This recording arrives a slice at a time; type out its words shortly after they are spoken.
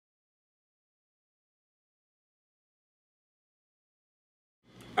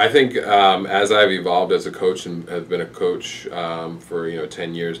I think as I've evolved as a coach and have been a coach for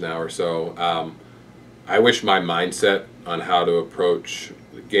 10 years now or so, I wish my mindset on how to approach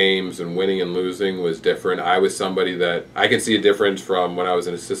games and winning and losing was different. I was somebody that I can see a difference from when I was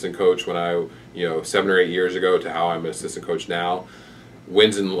an assistant coach when I 7 or 8 years ago to how I'm an assistant coach now.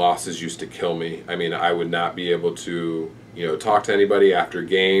 Wins and losses used to kill me. I mean, I would not be able to talk to anybody after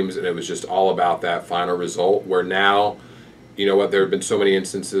games, and it was just all about that final result. Where now, you know what, there have been so many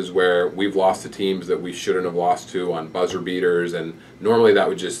instances where we've lost to teams that we shouldn't have lost to on buzzer beaters, and normally that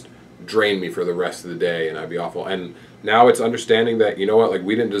would just drain me for the rest of the day and I'd be awful. And now it's understanding that, you know what, like,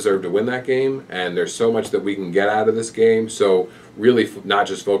 we didn't deserve to win that game, and there's so much that we can get out of this game. So really not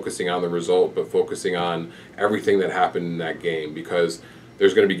just focusing on the result, but focusing on everything that happened in that game, because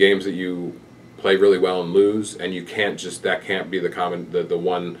there's going to be games that you play really well and lose, and you can't just, that can't be the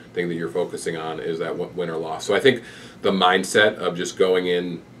one thing that you're focusing on is that win or loss. So I think the mindset of just going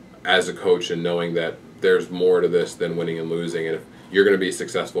in as a coach and knowing that there's more to this than winning and losing, and if you're going to be a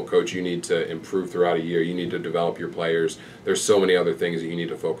successful coach, you need to improve throughout a year, you need to develop your players, there's so many other things that you need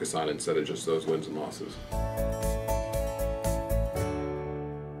to focus on instead of just those wins and losses.